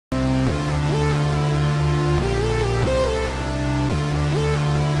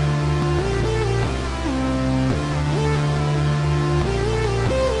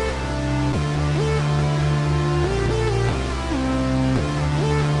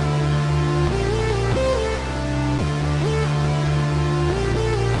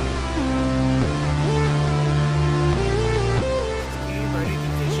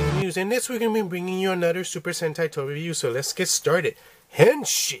in this we're going to be bringing you another Super Sentai toy review, so let's get started.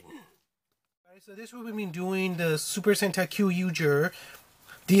 Henshin! Alright, so this week we've been doing the Super Sentai Kyuuger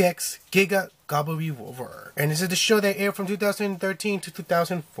DX Giga Gaburivolver. And this is the show that aired from 2013 to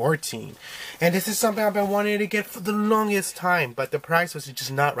 2014. And this is something I've been wanting to get for the longest time, but the price was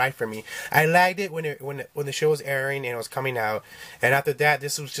just not right for me. I lagged it when the show was airing and it was coming out. And after that,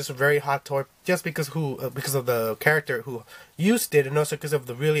 this was just a very hot toy just because of the character who used it, and also because of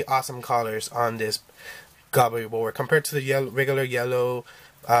the really awesome colors on this Gaburivolver compared to the regular yellow,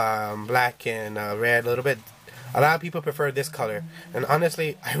 black and red a little bit. A lot of people prefer this color, and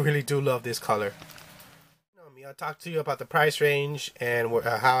honestly, I really do love this color. You know me, I'll talk to you about the price range and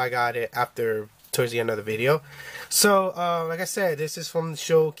how I got it towards the end of the video. So, like I said, this is from the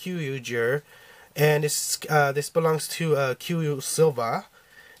show Kyuuger, and this belongs to Kyu Silva,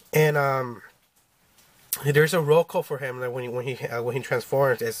 and there's a roll call for him like when he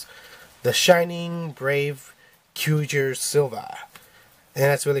transforms. It's the Shining Brave Kyuuger Silva, and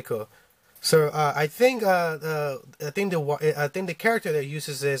that's really cool. So I think the character that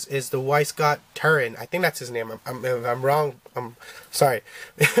uses this is the White Scott Terran. I think that's his name. If I'm wrong, I'm sorry.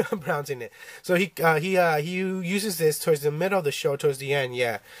 I'm pronouncing it. So he uses this towards the middle of the show, towards the end.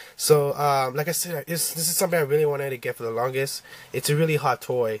 Yeah. So like I said, this is something I really wanted to get for the longest. It's a really hot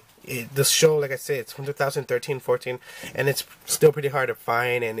toy. The show, like I said, it's from 2013-14, and it's still pretty hard to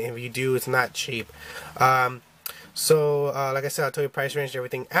find. And if you do, it's not cheap. So, like I said, I'll tell you price range and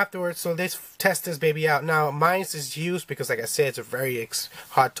everything afterwards. So let's test this baby out. Now, mine is used because, like I said, it's a very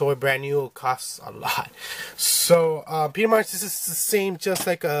hot toy, brand new. It costs a lot. So, pretty much this is the same, just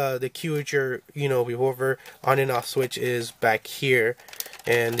like the Kyuuger, revolver. On and off switch is back here,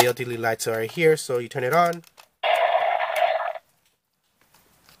 and the LED lights are right here. So you turn it on. I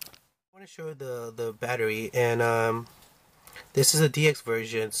want to show the battery, and this is a DX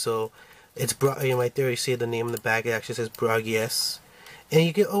version. So it's right there. You see the name on the back. It actually says Brogies, and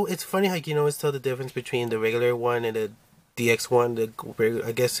you can. Oh, it's funny how you can always tell the difference between the regular one and the DX one.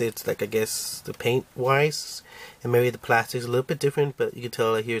 I guess it's like the paint wise, and maybe the plastic's a little bit different, but you can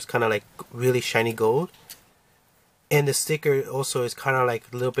tell here it's kind of like really shiny gold, and the sticker also is kind of like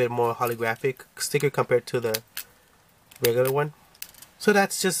a little bit more holographic sticker compared to the regular one. So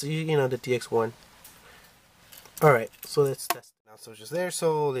that's just the DX one. All right, so let's test. So just there,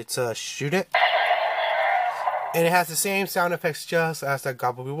 so let's shoot it, and it has the same sound effects just as the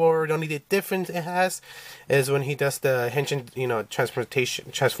Gaburivolver. The only difference it has is when he does the henshin,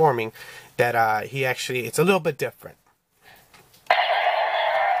 transforming, that it's a little bit different.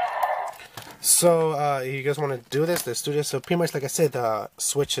 So if you guys want to do this, let's do this. So pretty much, like I said, the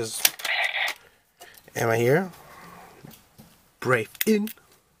switch is, am I here? Brave in.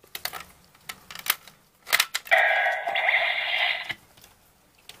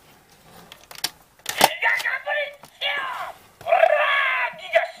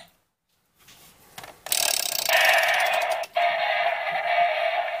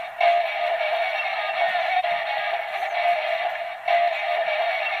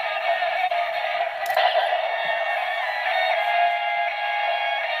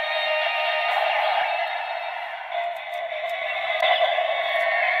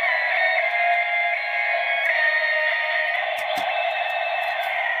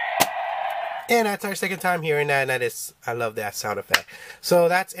 And that's our second time hearing that, and I love that sound effect. So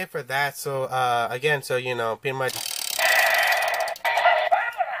that's it for that. So again, so pretty much.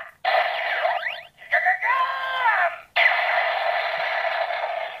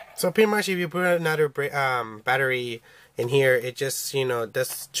 So pretty much, if you put another battery in here, it just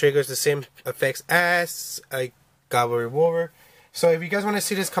triggers the same effects as a Gaburivolver. So if you guys want to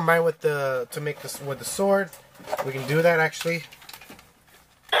see this combined with to make this with the sword, we can do that actually.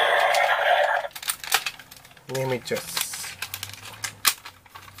 Let me just.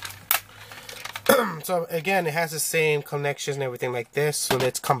 So again, it has the same connections and everything like this. So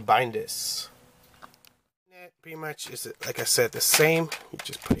let's combine this. Pretty much is, like I said, the same. You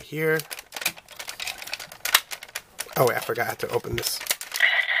just put it here. Oh wait, I forgot to open this.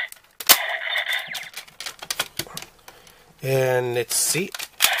 And let's see.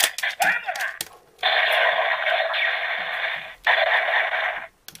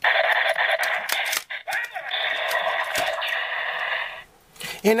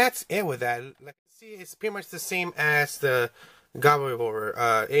 And that's it with that. Like, see, it's pretty much the same as the Gaburivolver.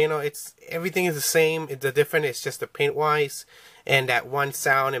 Everything is the same. The difference is just the paint wise and that one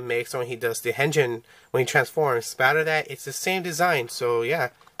sound it makes when he does the henshin when he transforms. But out of that, it's the same design. So yeah.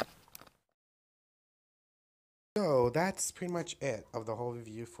 So that's pretty much it of the whole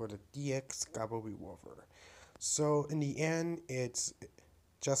review for the DX Gaburivolver. So in the end, it's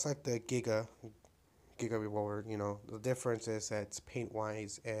Just like the Giga revolver, you know, the difference is that it's paint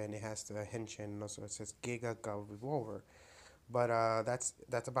wise and it has the henshin, and also it says Giga revolver. But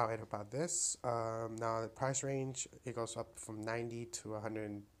that's about it about this. Now the price range, it goes up from 90 to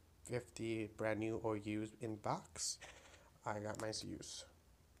 150, brand new or used in box. I got mine used.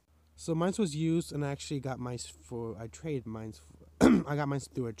 So mine was used, and I actually got mine for I traded mine. I got mine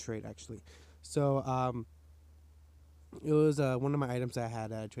through a trade actually. So it was one of my items I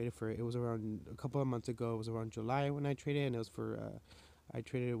had traded for. It was around a couple of months ago. It was around July when I traded, and it was for I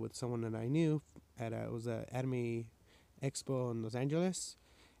traded it with someone that I knew at it was a anime expo in Los Angeles,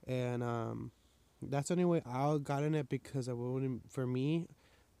 and that's the only way I got in it because I wouldn't for me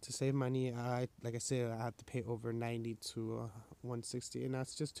to save money. I like I said, I have to pay over 90 to 160, and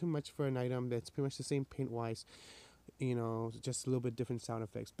that's just too much for an item that's pretty much the same paint wise. You know, just a little bit different sound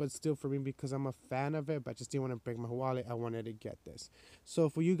effects, but still for me, because I'm a fan of it, but I just didn't want to break my wallet, I wanted to get this. So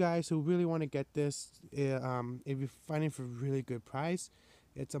for you guys who really want to get this, if you find it for a really good price,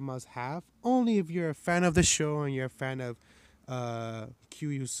 it's a must have. Only if you're a fan of the show and you're a fan of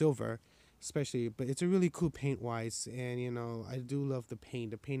QU Silver especially. But it's a really cool paint wise, and you know, I do love the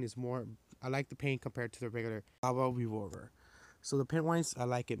paint. The paint is more, I like the paint compared to the regular gaburivolver. So the paint wise, I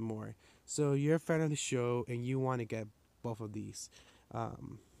like it more. So you're a fan of the show and you want to get both of these.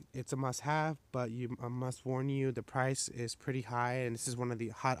 It's a must-have, but I must warn you, the price is pretty high, and this is one of the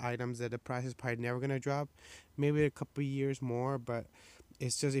hot items that the price is probably never gonna drop. Maybe a couple years more, but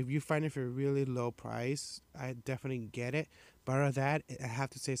it's just if you find it for a really low price, I definitely get it. But other than that, I have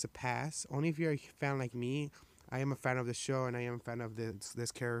to say it's a pass. Only if you're a fan like me. I am a fan of the show and I am a fan of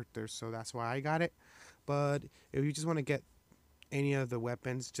this character, so that's why I got it. But if you just want to get any of the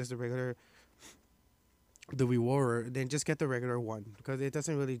weapons, just the revolver, then just get the regular one because it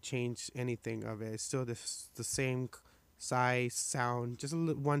doesn't really change anything of it. It's still the same size, sound, just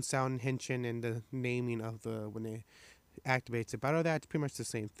one sound henshin and the naming of the when it activates it. But other than that, it's pretty much the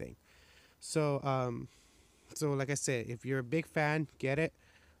same thing. So so like I said, if you're a big fan, get it.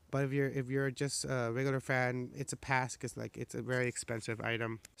 But if you're just a regular fan, it's a pass because like it's a very expensive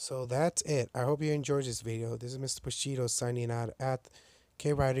item. So that's it. I hope you enjoyed this video. This is Mr. Bushido signing out at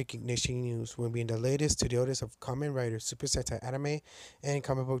K-Writer Ignition News. We'll be in the latest to the oldest of Kamen Rider, Super Sentai Anime, and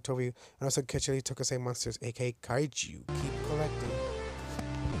comic book review, and also Ketchuli Tokasei Monsters, aka Kaiju. Keep collecting.